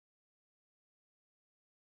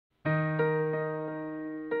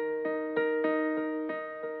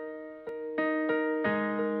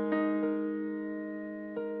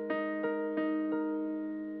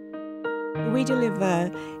We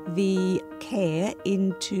deliver the care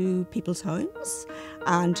into people's homes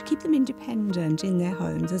and keep them independent in their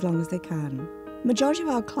homes as long as they can. Majority of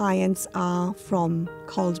our clients are from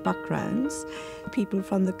CALD backgrounds, people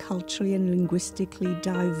from the culturally and linguistically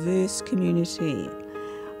diverse community,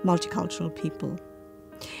 multicultural people.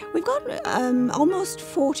 We've got almost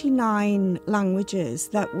 49 languages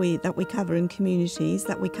that we cover in communities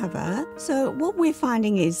that we cover. So what we're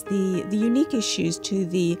finding is the unique issues to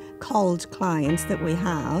the CALD clients that we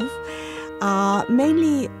have are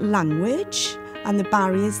mainly language and the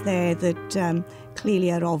barriers there that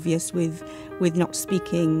clearly are obvious with not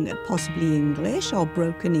speaking possibly English or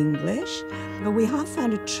broken English. But we have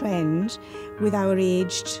found a trend with our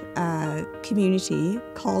aged community,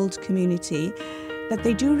 CALD community, that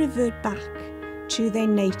they do revert back to their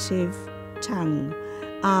native tongue,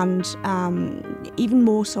 and even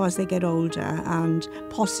more so as they get older and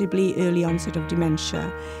possibly early onset of dementia.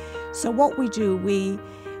 So what we do,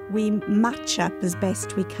 we match up as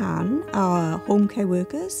best we can our home care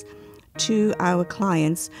workers to our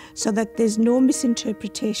clients so that there's no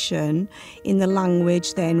misinterpretation in the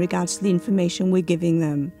language there in regards to the information we're giving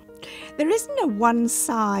them. There isn't a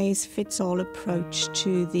one-size-fits-all approach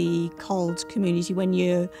to the CALD community when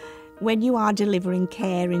you are delivering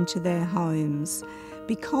care into their homes,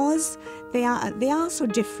 because they are so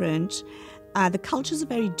different. The cultures are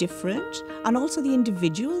very different, and also the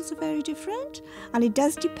individuals are very different, and it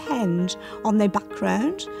does depend on their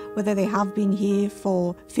background, whether they have been here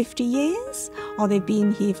for 50 years or they've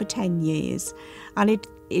been here for 10 years. And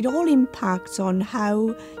it all impacts on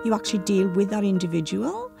how you actually deal with that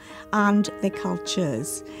individual and their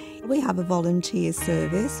cultures. We have a volunteer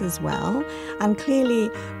service as well, and clearly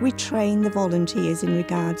we train the volunteers in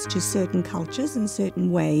regards to certain cultures and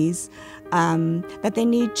certain ways that they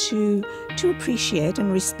need to appreciate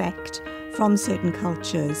and respect from certain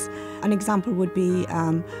cultures. An example would be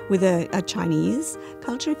with a Chinese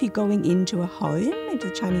culture. If you're going into a home, into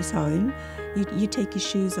a Chinese home, you take your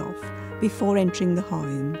shoes off before entering the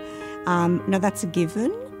home. Now that's a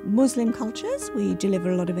given. Muslim cultures, we deliver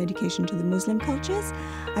a lot of education to the Muslim cultures,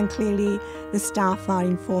 and clearly the staff are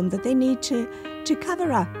informed that they need to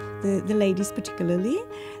cover up, the ladies particularly,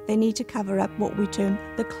 they need to cover up what we term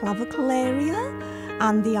the clavicle area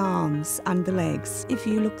and the arms and the legs. If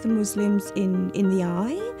you look the Muslims in the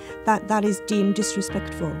eye, that is deemed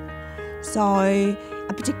disrespectful. So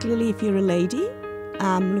particularly if you're a lady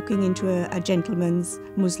looking into a gentleman's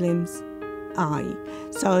Muslim's eye.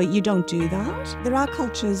 So you don't do that. There are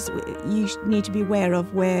cultures you need to be aware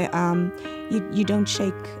of where you don't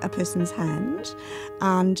shake a person's hand,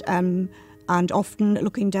 and often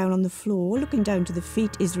looking down on the floor, looking down to the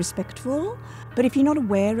feet is respectful. But if you're not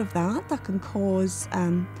aware of that, that can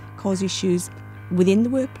cause issues within the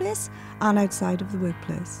workplace and outside of the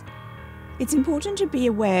workplace. It's important to be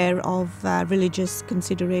aware of religious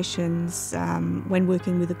considerations when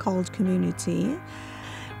working with the CALD community.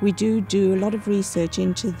 We do a lot of research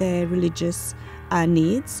into their religious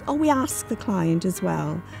needs, or we ask the client as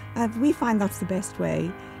well. We find that's the best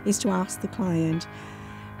way, is to ask the client.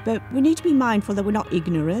 But we need to be mindful that we're not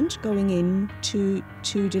ignorant going in to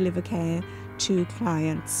deliver care to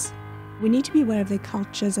clients. We need to be aware of their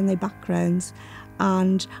cultures and their backgrounds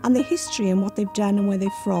and their history and what they've done and where they're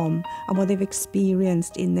from and what they've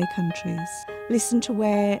experienced in their countries. Listen to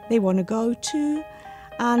where they want to go to,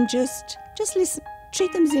 and just listen.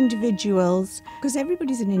 Treat them as individuals, because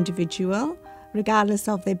everybody's an individual, regardless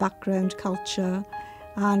of their background, culture,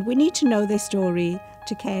 and we need to know their story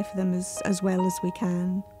to care for them as well as we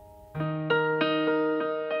can.